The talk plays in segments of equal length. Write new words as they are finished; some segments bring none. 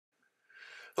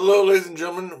Hello, ladies and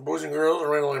gentlemen, boys and girls.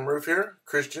 Randall and Rueff here,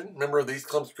 Christian, member of the East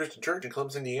Columbus Christian Church in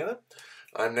Columbus, Indiana.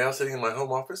 I'm now sitting in my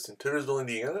home office in Taylorsville,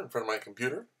 Indiana, in front of my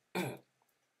computer. And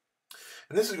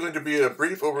this is going to be a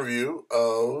brief overview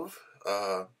of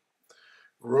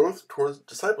growth towards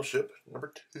discipleship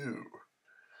number 2.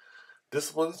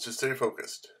 Disciplines to stay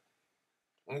focused.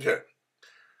 Okay.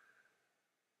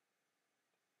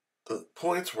 The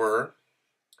points were: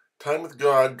 time with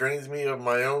God drains me of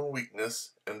my own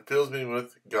weakness and fills me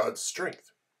with God's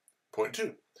strength. Point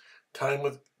 2. Time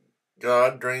with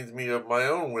God drains me of my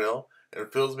own will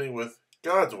and fills me with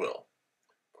God's will.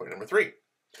 Point number 3.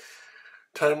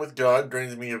 Time with God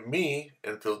drains me of me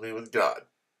and fills me with God.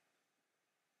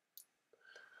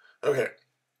 Okay,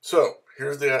 so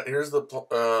here's the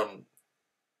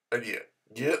idea.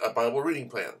 Get a Bible reading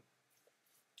plan.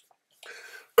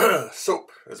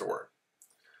 SOAP, as it were.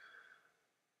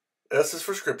 S is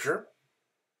for scripture.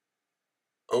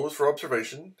 O is for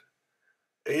observation.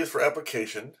 A is for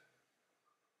application.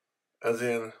 As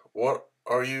in, what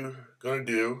are you going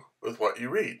to do with what you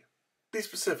read? Be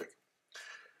specific.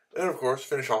 And of course,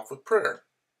 finish off with prayer.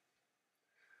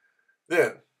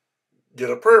 Then, get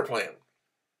a prayer plan.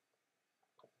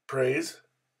 Praise,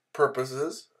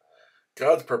 purposes,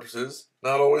 God's purposes,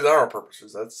 not always our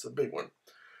purposes. That's a big one.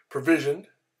 Provision,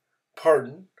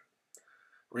 pardon.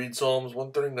 Read Psalms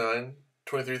 139,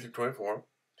 23 through 24.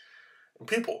 And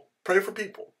people. Pray for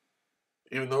people.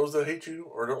 Even those that hate you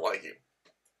or don't like you.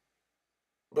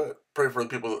 But pray for the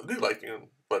people that do like you and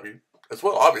love you as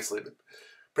well, obviously. But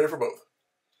pray for both.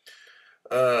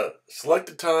 Select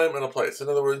a time and a place. In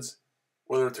other words,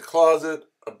 whether it's a closet,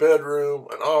 a bedroom,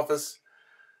 an office,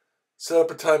 set up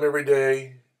a time every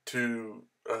day to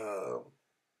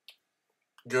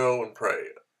go and pray.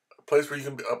 A place where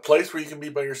you can be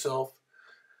by yourself,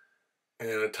 and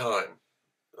a time.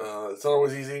 It's not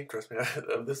always easy. Trust me, I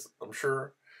have this, I'm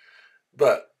sure.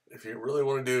 But if you really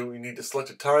want to do, you need to select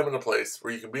a time and a place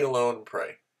where you can be alone and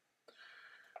pray.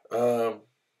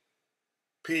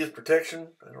 P is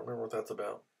protection. I don't remember what that's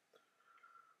about.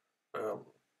 I'm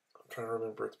trying to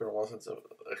remember. It's been a while since the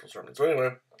actual sermon. So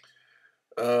anyway,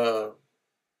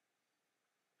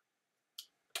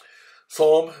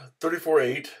 Psalm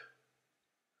 34:8.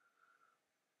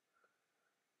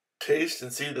 Taste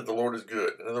and see that the Lord is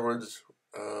good. In other words,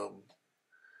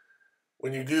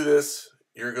 when you do this,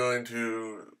 you're going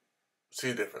to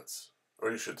see a difference, or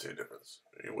you should see a difference.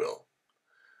 You will,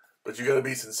 but you got to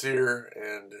be sincere.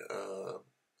 And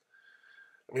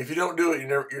I mean, if you don't do it,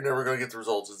 you're never going to get the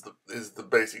results. Is the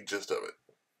basic gist of it.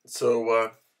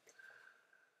 So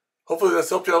hopefully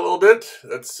that's helped you out a little bit.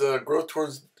 That's growth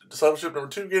towards discipleship number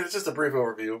 2. Again, it's just a brief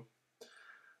overview.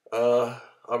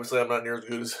 Obviously, I'm not near as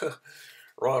good as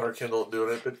Ron or Kendall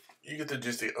doing it, but you get the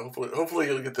gist. Hopefully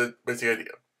you'll get the basic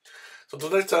idea. So until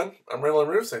next time, I'm Randall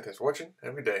and Rueff saying thanks for watching.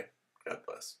 Have a good day. God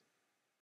bless.